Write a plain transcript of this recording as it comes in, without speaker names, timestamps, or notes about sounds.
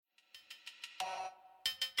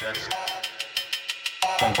And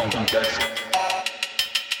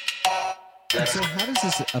so how does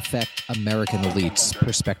this affect American elites'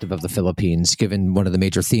 perspective of the Philippines, given one of the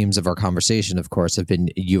major themes of our conversation, of course, have been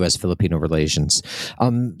U.S.-Filipino relations?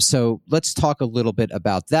 So let's talk a little bit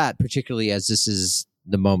about that, particularly as this is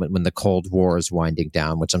the moment when the Cold War is winding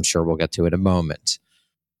down, which I'm sure we'll get to in a moment.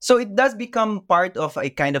 So it does become part of a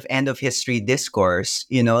kind of end of history discourse.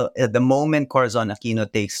 The moment Corazon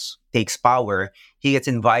Aquino takes power, he gets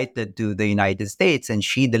invited to the United States, and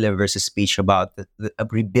she delivers a speech about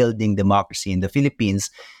rebuilding democracy in the Philippines.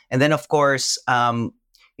 And then, of course,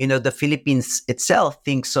 the Philippines itself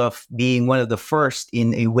thinks of being one of the first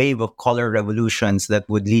in a wave of color revolutions that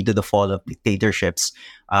would lead to the fall of dictatorships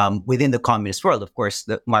within the communist world. Of course,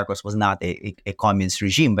 Marcos was not a communist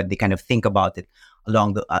regime, but they kind of think about it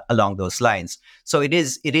along those lines. So it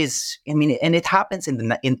is. I mean, and it happens in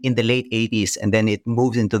the late 80s, and then it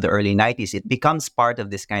moves into the early 90s. It becomes part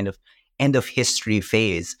of this kind of end of history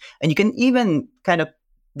phase, and you can even kind of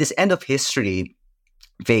this end of history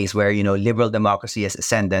phase where liberal democracy is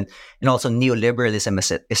ascendant and also neoliberalism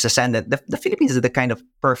is ascendant. The Philippines is the kind of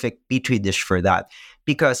perfect petri dish for that,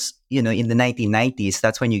 because in the 1990s,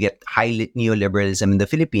 that's when you get high neoliberalism in the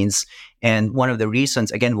Philippines. And one of the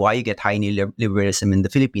reasons, again, why you get high neoliberalism in the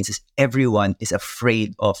Philippines is everyone is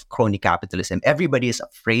afraid of crony capitalism. Everybody is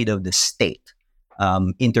afraid of the state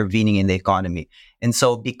intervening in the economy. And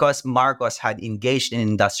so because Marcos had engaged in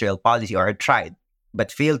industrial policy, or had tried but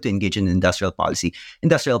failed to engage in industrial policy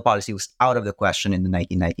was out of the question in the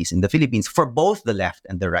 1990s in the Philippines for both the left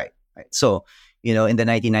and the right. So, in the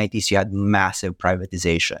 1990s, you had massive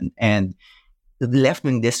privatization, and the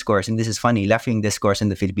left-wing discourse, and this is funny, left-wing discourse in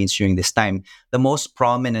the Philippines during this time, the most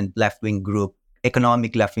prominent left-wing group,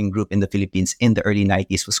 economic left-wing group in the Philippines in the early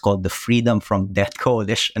 90s was called the Freedom from Debt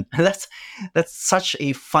Coalition. That's such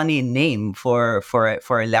a funny name for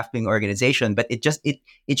a left-wing organization, but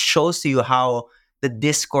it shows to you how the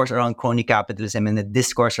discourse around crony capitalism and the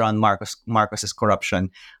discourse around Marcos's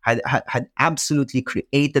corruption had absolutely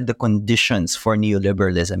created the conditions for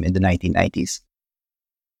neoliberalism in the 1990s.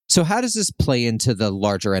 So how does this play into the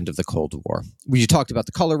larger end of the Cold War? You talked about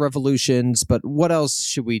the color revolutions, but what else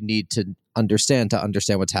should we need to understand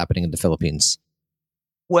what's happening in the Philippines?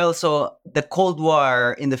 Well, so the Cold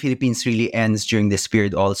War in the Philippines really ends during this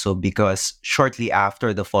period also, because shortly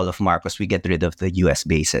after the fall of Marcos, we get rid of the U.S.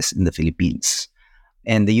 bases in the Philippines.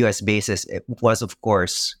 And the U.S. bases was, of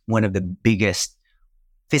course, one of the biggest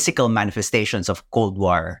physical manifestations of Cold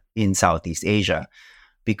War in Southeast Asia,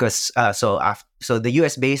 because so the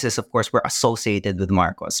U.S. bases, of course, were associated with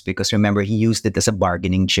Marcos, because remember, he used it as a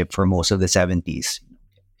bargaining chip for most of the 70s.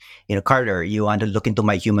 Carter, you want to look into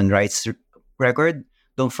my human rights record?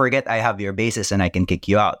 Don't forget, I have your bases and I can kick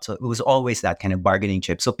you out. So it was always that kind of bargaining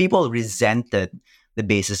chip. So people resented the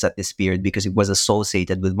basis at this period because it was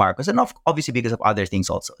associated with Marcos, and obviously because of other things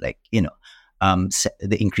also, like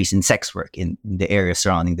the increase in sex work in the area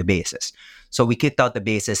surrounding the bases. So we kicked out the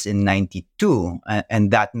bases in '92, and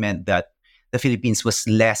that meant that the Philippines was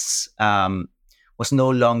no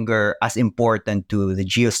longer as important to the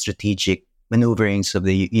geostrategic maneuverings of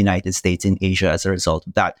the United States in Asia as a result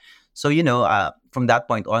of that. So, from that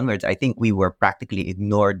point onwards, I think we were practically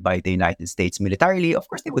ignored by the United States militarily. Of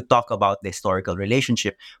course, they would talk about the historical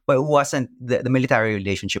relationship, but it wasn't the military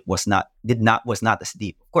relationship was not as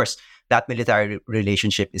deep. Of course, that military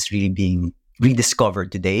relationship is really being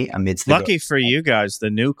rediscovered today amidst Lucky for you guys, the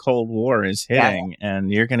new Cold War is hitting,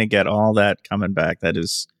 and you're going to get all that coming back. That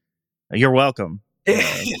is, you're welcome.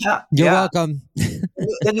 You're welcome.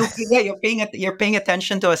 You're paying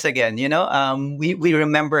attention to us again. We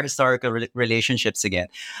remember historical relationships again.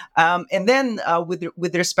 And then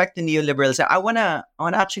with respect to neoliberalism, I wanna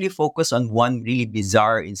actually focus on one really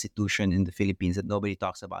bizarre institution in the Philippines that nobody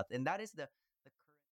talks about, and that is the